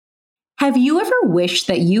Have you ever wished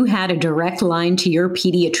that you had a direct line to your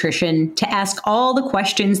pediatrician to ask all the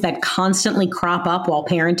questions that constantly crop up while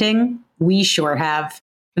parenting? We sure have.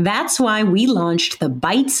 That's why we launched the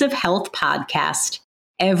Bites of Health podcast.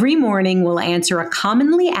 Every morning, we'll answer a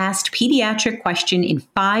commonly asked pediatric question in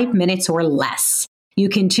 5 minutes or less. You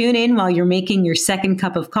can tune in while you're making your second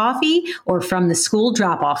cup of coffee or from the school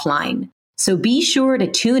drop-off line. So be sure to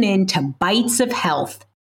tune in to Bites of Health,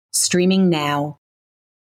 streaming now.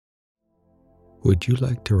 Would you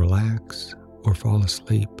like to relax or fall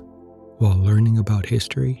asleep while learning about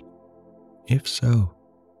history? If so,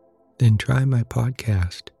 then try my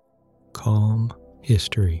podcast, Calm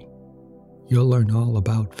History. You'll learn all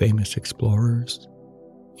about famous explorers,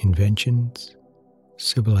 inventions,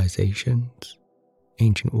 civilizations,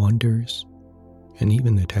 ancient wonders, and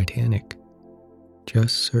even the Titanic.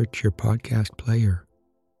 Just search your podcast player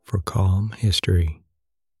for Calm History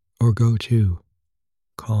or go to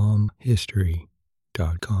calmhistory.com.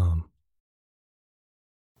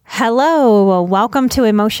 Hello, welcome to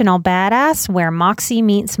Emotional Badass, where Moxie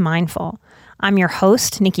meets Mindful. I'm your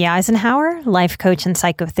host, Nikki Eisenhower, life coach and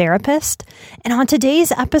psychotherapist. And on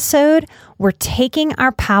today's episode, we're taking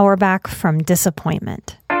our power back from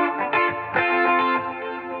disappointment.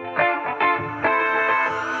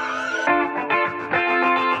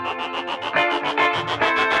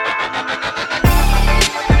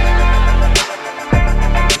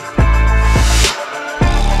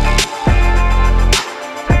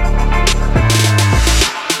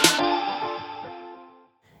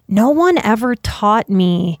 No one ever taught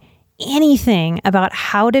me anything about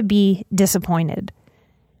how to be disappointed.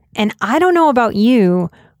 And I don't know about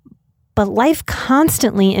you, but life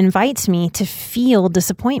constantly invites me to feel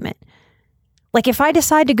disappointment. Like if I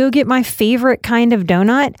decide to go get my favorite kind of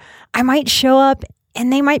donut, I might show up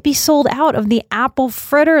and they might be sold out of the apple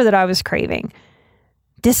fritter that I was craving.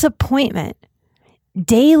 Disappointment.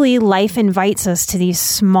 Daily life invites us to these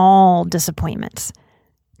small disappointments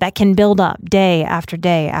that can build up day after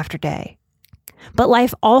day after day. But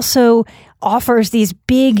life also offers these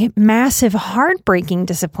big, massive, heartbreaking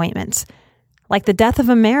disappointments, like the death of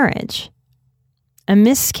a marriage, a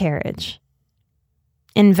miscarriage,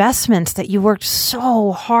 investments that you worked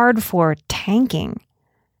so hard for tanking,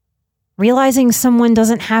 realizing someone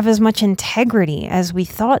doesn't have as much integrity as we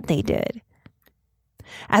thought they did.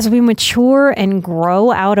 As we mature and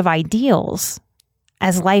grow out of ideals,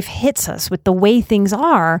 as life hits us with the way things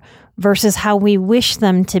are versus how we wish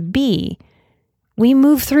them to be, we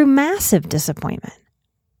move through massive disappointment.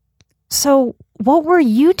 So, what were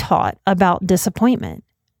you taught about disappointment?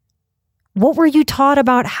 What were you taught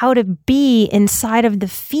about how to be inside of the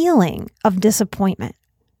feeling of disappointment?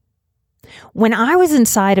 When I was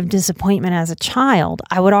inside of disappointment as a child,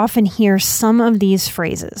 I would often hear some of these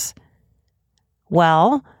phrases.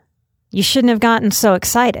 Well, you shouldn't have gotten so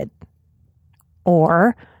excited.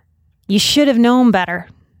 Or, you should have known better.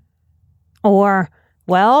 Or,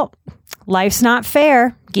 well, life's not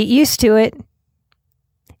fair. Get used to it.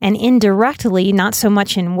 And indirectly, not so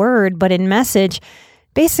much in word, but in message,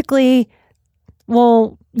 basically,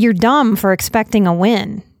 well, you're dumb for expecting a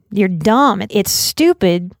win. You're dumb. It's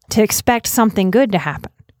stupid to expect something good to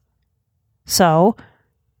happen. So,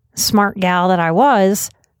 smart gal that I was,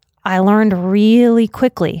 I learned really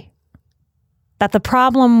quickly that the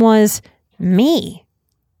problem was me.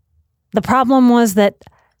 The problem was that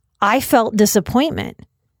I felt disappointment.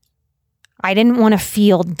 I didn't want to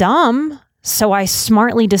feel dumb, so I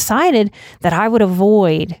smartly decided that I would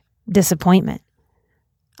avoid disappointment.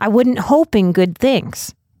 I wouldn't hope in good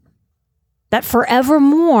things. That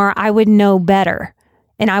forevermore I would know better,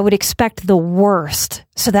 and I would expect the worst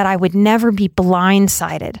so that I would never be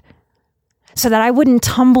blindsided, so that I wouldn't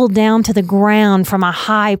tumble down to the ground from a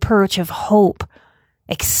high perch of hope,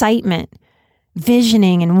 excitement,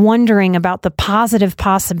 visioning and wondering about the positive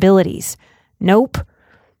possibilities. Nope.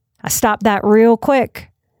 I stopped that real quick.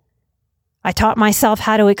 I taught myself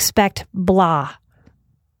how to expect blah,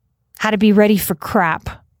 how to be ready for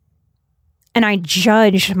crap. And I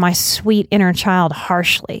judged my sweet inner child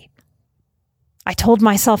harshly. I told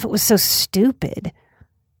myself it was so stupid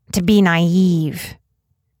to be naive,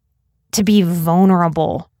 to be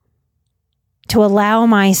vulnerable, to allow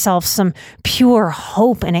myself some pure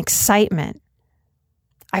hope and excitement.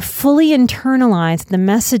 I fully internalized the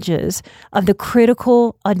messages of the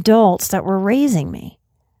critical adults that were raising me.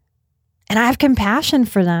 And I have compassion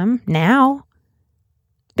for them now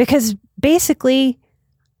because basically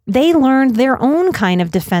they learned their own kind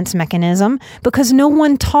of defense mechanism because no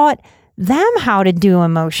one taught them how to do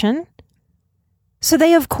emotion. So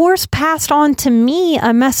they, of course, passed on to me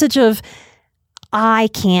a message of, I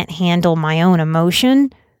can't handle my own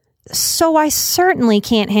emotion, so I certainly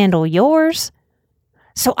can't handle yours.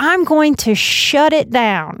 So I'm going to shut it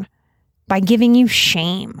down by giving you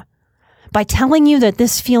shame, by telling you that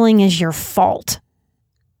this feeling is your fault.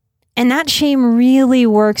 And that shame really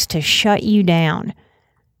works to shut you down.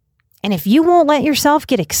 And if you won't let yourself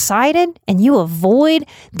get excited and you avoid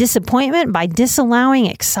disappointment by disallowing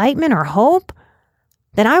excitement or hope,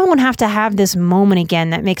 then I won't have to have this moment again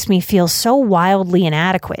that makes me feel so wildly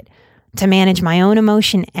inadequate to manage my own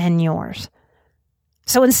emotion and yours.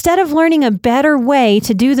 So instead of learning a better way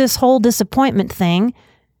to do this whole disappointment thing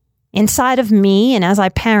inside of me and as I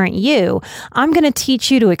parent you, I'm going to teach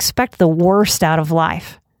you to expect the worst out of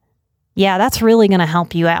life. Yeah, that's really going to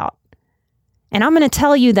help you out. And I'm going to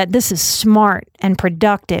tell you that this is smart and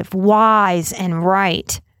productive, wise and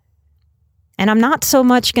right. And I'm not so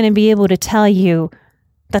much going to be able to tell you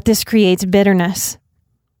that this creates bitterness,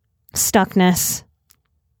 stuckness,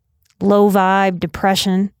 low vibe,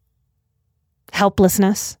 depression,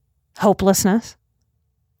 helplessness, hopelessness.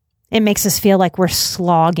 It makes us feel like we're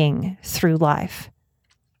slogging through life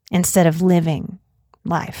instead of living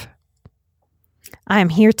life. I am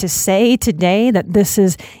here to say today that this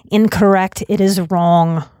is incorrect, it is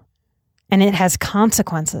wrong, and it has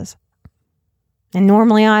consequences. And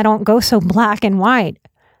normally I don't go so black and white,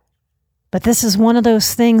 but this is one of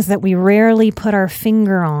those things that we rarely put our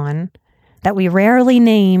finger on, that we rarely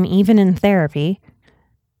name even in therapy,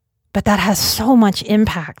 but that has so much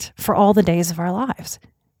impact for all the days of our lives.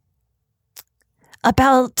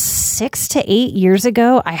 About 6 to 8 years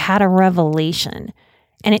ago, I had a revelation,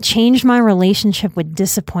 and it changed my relationship with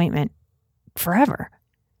disappointment forever.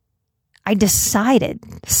 I decided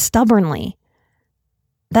stubbornly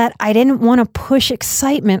that I didn't want to push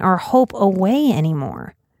excitement or hope away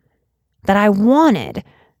anymore. That I wanted,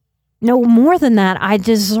 no more than that, I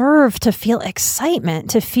deserved to feel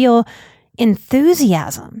excitement, to feel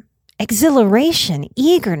enthusiasm, exhilaration,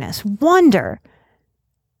 eagerness, wonder.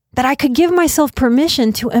 That I could give myself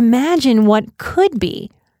permission to imagine what could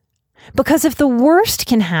be. Because if the worst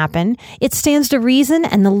can happen, it stands to reason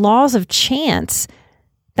and the laws of chance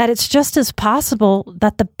that it's just as possible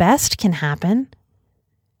that the best can happen.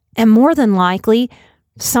 And more than likely,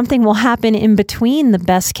 something will happen in between the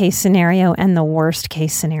best case scenario and the worst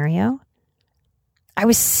case scenario. I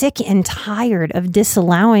was sick and tired of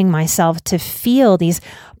disallowing myself to feel these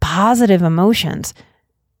positive emotions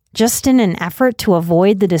just in an effort to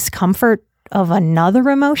avoid the discomfort of another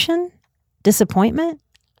emotion, disappointment.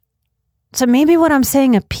 So maybe what I'm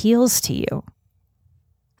saying appeals to you.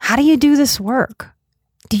 How do you do this work?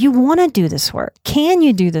 Do you want to do this work? Can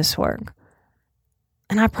you do this work?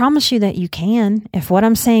 And I promise you that you can. If what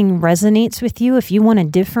I'm saying resonates with you, if you want a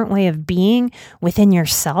different way of being within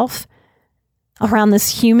yourself around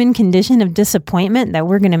this human condition of disappointment that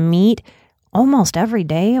we're going to meet almost every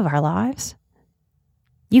day of our lives,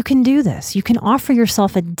 you can do this. You can offer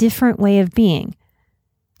yourself a different way of being.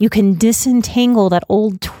 You can disentangle that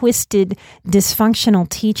old, twisted, dysfunctional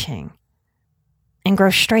teaching and grow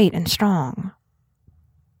straight and strong.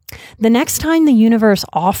 The next time the universe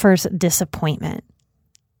offers disappointment,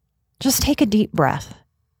 just take a deep breath.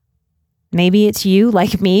 Maybe it's you,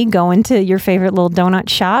 like me, going to your favorite little donut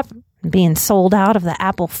shop and being sold out of the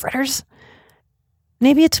apple fritters.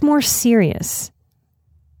 Maybe it's more serious.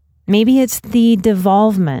 Maybe it's the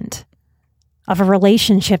devolvement of a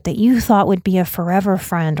relationship that you thought would be a forever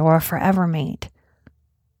friend or a forever mate.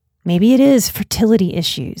 Maybe it is fertility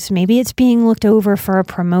issues. Maybe it's being looked over for a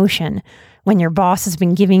promotion when your boss has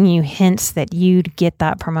been giving you hints that you'd get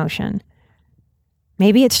that promotion.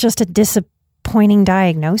 Maybe it's just a disappointing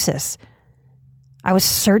diagnosis. I was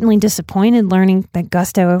certainly disappointed learning that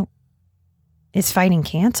Gusto is fighting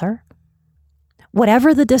cancer.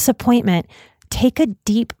 Whatever the disappointment, take a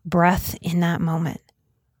deep breath in that moment.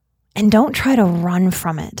 And don't try to run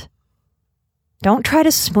from it. Don't try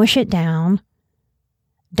to smush it down.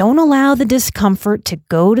 Don't allow the discomfort to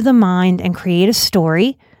go to the mind and create a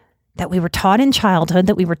story that we were taught in childhood,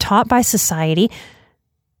 that we were taught by society,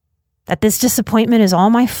 that this disappointment is all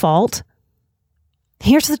my fault.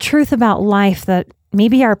 Here's the truth about life that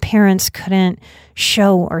maybe our parents couldn't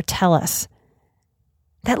show or tell us.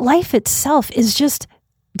 That life itself is just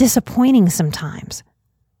disappointing sometimes.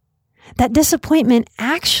 That disappointment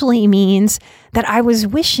actually means that I was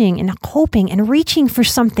wishing and hoping and reaching for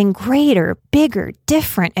something greater, bigger,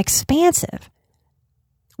 different, expansive.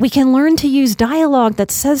 We can learn to use dialogue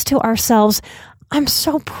that says to ourselves, I'm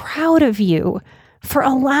so proud of you for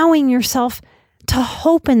allowing yourself to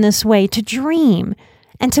hope in this way, to dream,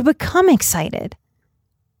 and to become excited.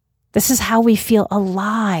 This is how we feel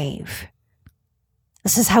alive.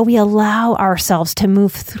 This is how we allow ourselves to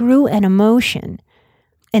move through an emotion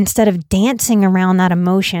instead of dancing around that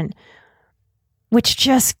emotion, which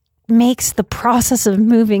just makes the process of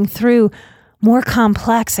moving through more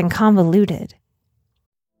complex and convoluted.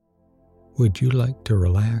 Would you like to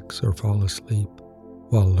relax or fall asleep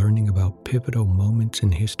while learning about pivotal moments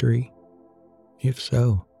in history? If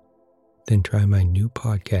so, then try my new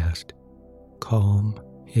podcast, Calm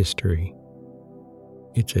History.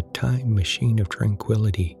 It's a time machine of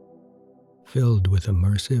tranquility, filled with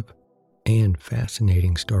immersive and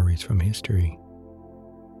fascinating stories from history.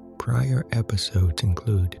 Prior episodes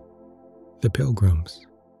include The Pilgrims,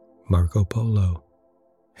 Marco Polo,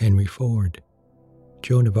 Henry Ford,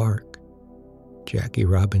 Joan of Arc, Jackie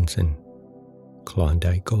Robinson,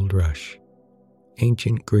 Klondike Gold Rush,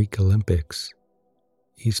 Ancient Greek Olympics,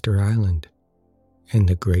 Easter Island, and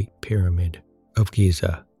the Great Pyramid of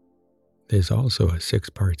Giza. There's also a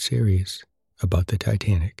 6-part series about the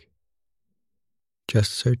Titanic.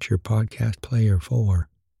 Just search your podcast player for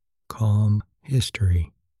Calm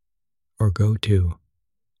History or go to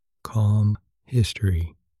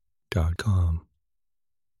calmhistory.com.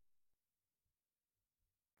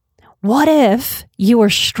 What if you are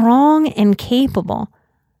strong and capable?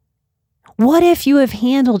 What if you have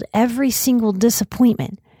handled every single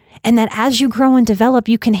disappointment, and that as you grow and develop,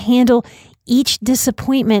 you can handle each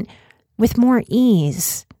disappointment with more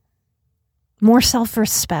ease, more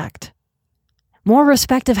self-respect, more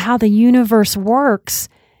respect of how the universe works,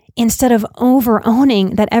 instead of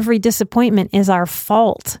over-owning that every disappointment is our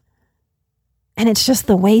fault and it's just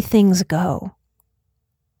the way things go.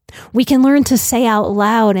 We can learn to say out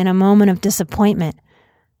loud in a moment of disappointment,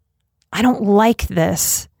 I don't like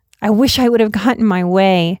this. I wish I would have gotten my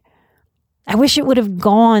way. I wish it would have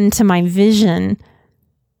gone to my vision.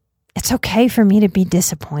 It's okay for me to be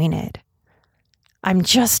disappointed. I'm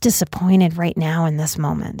just disappointed right now in this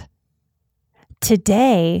moment.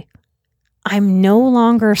 Today, I'm no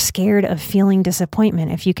longer scared of feeling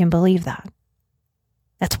disappointment, if you can believe that.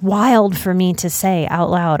 That's wild for me to say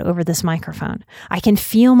out loud over this microphone. I can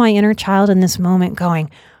feel my inner child in this moment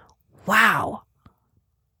going, wow,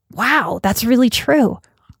 that's really true.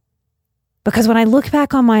 Because when I look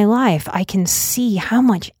back on my life, I can see how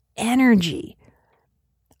much energy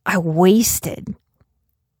I wasted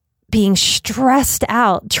being stressed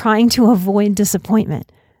out trying to avoid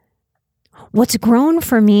disappointment. What's grown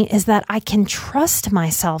for me is that I can trust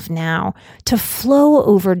myself now to flow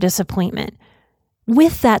over disappointment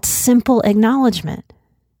with that simple acknowledgement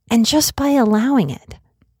and just by allowing it.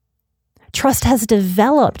 Trust has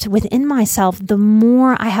developed within myself the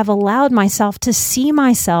more I have allowed myself to see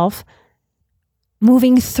myself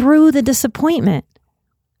moving through the disappointment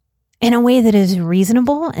in a way that is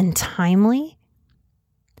reasonable and timely.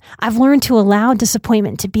 I've learned to allow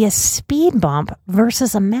disappointment to be a speed bump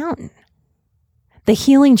versus a mountain. The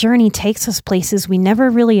healing journey takes us places we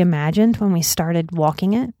never really imagined when we started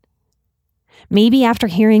walking it. Maybe after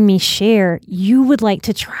hearing me share, you would like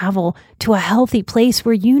to travel to a healthy place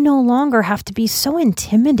where you no longer have to be so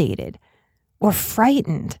intimidated or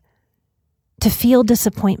frightened to feel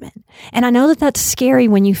disappointment. And I know that that's scary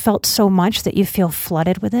when you felt so much that you feel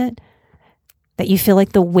flooded with it, that you feel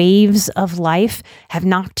like the waves of life have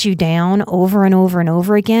knocked you down over and over and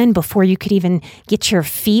over again before you could even get your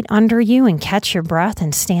feet under you and catch your breath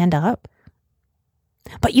and stand up.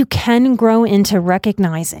 But you can grow into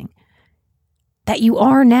recognizing that you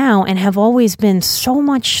are now and have always been so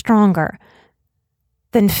much stronger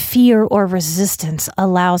than fear or resistance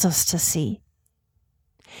allows us to see.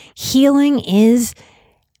 Healing is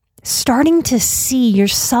starting to see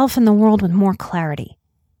yourself in the world with more clarity.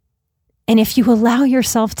 And if you allow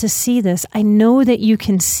yourself to see this, I know that you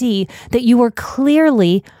can see that you are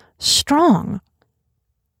clearly strong.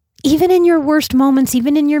 Even in your worst moments,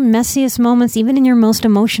 even in your messiest moments, even in your most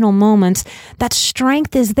emotional moments, that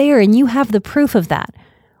strength is there and you have the proof of that.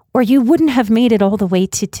 Or you wouldn't have made it all the way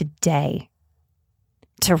to today,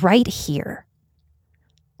 to right here.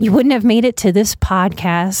 You wouldn't have made it to this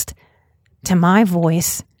podcast, to my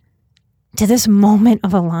voice, to this moment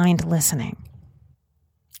of aligned listening.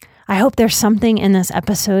 I hope there's something in this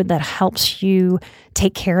episode that helps you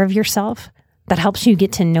take care of yourself, that helps you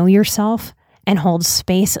get to know yourself and hold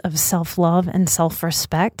space of self-love and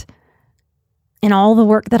self-respect. In all the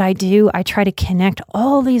work that I do, I try to connect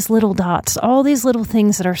all these little dots, all these little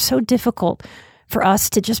things that are so difficult for us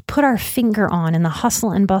to just put our finger on in the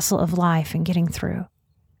hustle and bustle of life and getting through.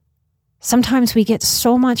 Sometimes we get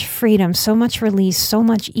so much freedom, so much release, so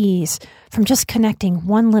much ease from just connecting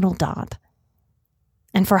one little dot.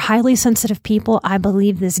 And for highly sensitive people, I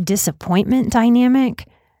believe this disappointment dynamic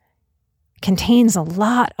contains a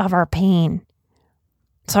lot of our pain.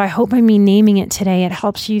 So I hope by me naming it today, it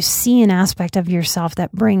helps you see an aspect of yourself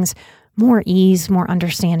that brings more ease, more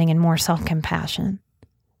understanding, and more self-compassion.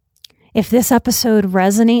 If this episode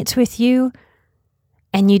resonates with you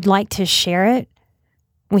and you'd like to share it,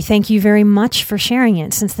 we thank you very much for sharing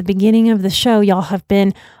it. Since the beginning of the show, y'all have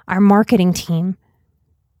been our marketing team.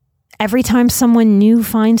 Every time someone new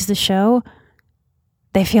finds the show,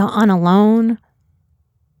 they feel unalone,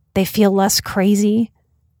 they feel less crazy,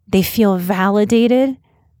 they feel validated,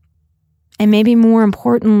 and maybe more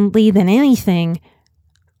importantly than anything,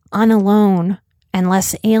 unalone and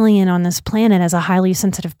less alien on this planet as a highly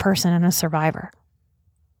sensitive person and a survivor.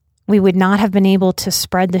 We would not have been able to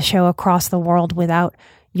spread the show across the world without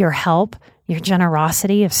your help, your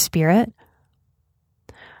generosity of spirit.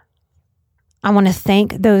 I want to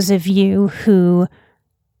thank those of you who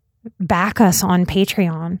back us on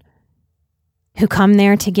Patreon, who come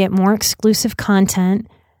there to get more exclusive content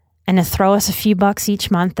and to throw us a few bucks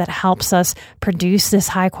each month that helps us produce this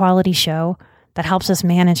high quality show, that helps us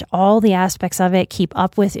manage all the aspects of it, keep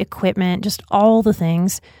up with equipment, just all the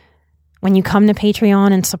things. When you come to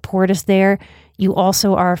Patreon and support us there, you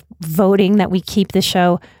also are voting that we keep the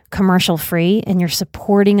show commercial free, and you're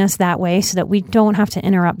supporting us that way so that we don't have to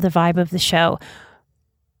interrupt the vibe of the show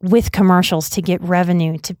with commercials to get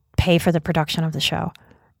revenue to pay for the production of the show.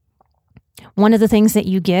 One of the things that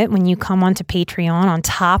you get when you come onto Patreon, on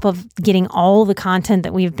top of getting all the content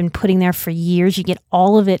that we've been putting there for years, you get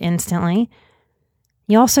all of it instantly.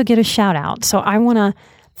 You also get a shout out. So I want to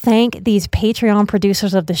thank these Patreon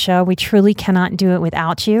producers of the show. We truly cannot do it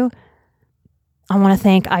without you. I want to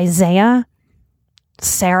thank Isaiah,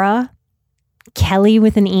 Sarah, Kelly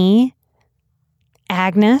with an E,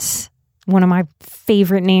 Agnes, one of my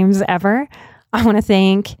favorite names ever. I want to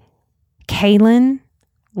thank Kaylin,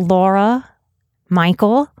 Laura,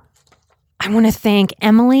 Michael. I want to thank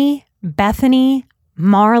Emily, Bethany,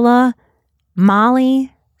 Marla,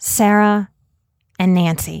 Molly, Sarah, and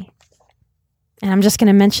Nancy. And I'm just going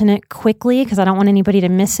to mention it quickly because I don't want anybody to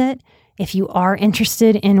miss it. If you are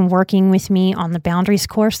interested in working with me on the Boundaries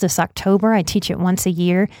course this October, I teach it once a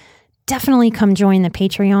year. Definitely come join the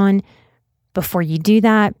Patreon before you do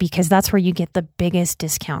that, because that's where you get the biggest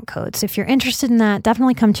discount code. So if you're interested in that,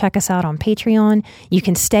 definitely come check us out on Patreon. You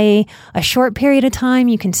can stay a short period of time.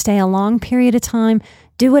 You can stay a long period of time.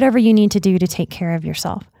 Do whatever you need to do to take care of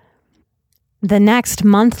yourself. The next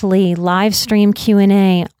monthly live stream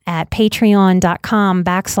Q&A at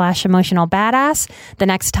patreon.com/emotionalbadass. The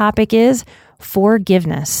next topic is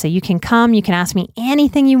forgiveness. So you can come, you can ask me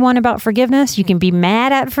anything you want about forgiveness. You can be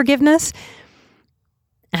mad at forgiveness,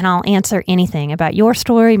 and I'll answer anything about your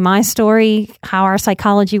story, my story, how our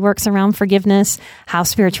psychology works around forgiveness, how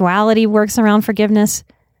spirituality works around forgiveness.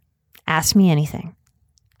 Ask me anything.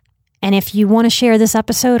 And if you want to share this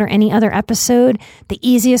episode or any other episode, the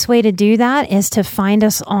easiest way to do that is to find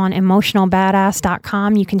us on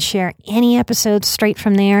emotionalbadass.com. You can share any episode straight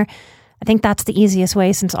from there. I think that's the easiest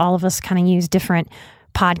way, since all of us kind of use different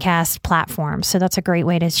podcast platforms. So that's a great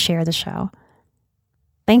way to share the show.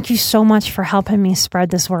 Thank you so much for helping me spread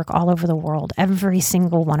this work all over the world. Every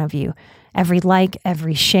single one of you. Every like,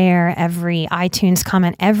 every share, every iTunes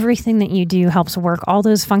comment, everything that you do helps work all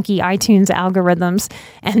those funky iTunes algorithms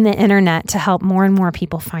and the internet to help more and more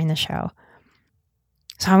people find the show.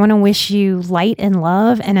 So I want to wish you light and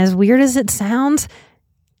love, and as weird as it sounds,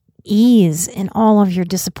 ease in all of your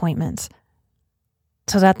disappointments,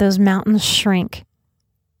 so that those mountains shrink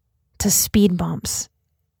to speed bumps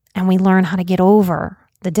and we learn how to get over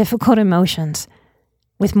the difficult emotions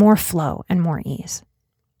with more flow and more ease.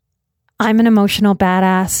 I'm an emotional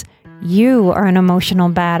badass. You are an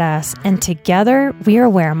emotional badass. And together, we are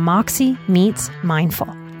where Moxie meets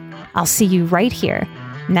mindful. I'll see you right here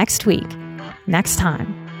next week, next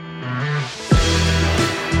time.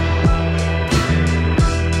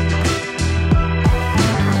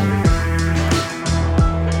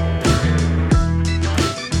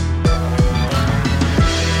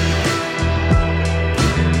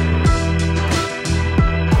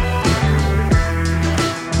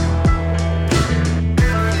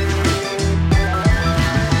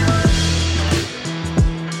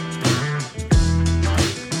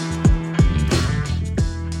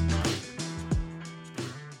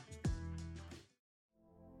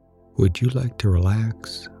 Would you like to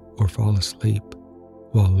relax or fall asleep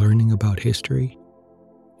while learning about history?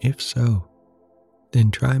 If so, then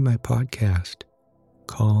try my podcast,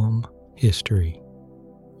 Calm History.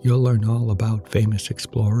 You'll learn all about famous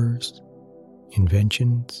explorers,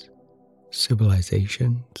 inventions,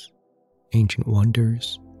 civilizations, ancient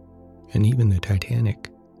wonders, and even the Titanic.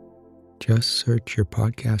 Just search your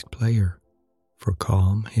podcast player for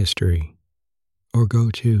Calm History. or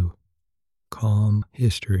go to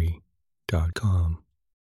calmhistory.com.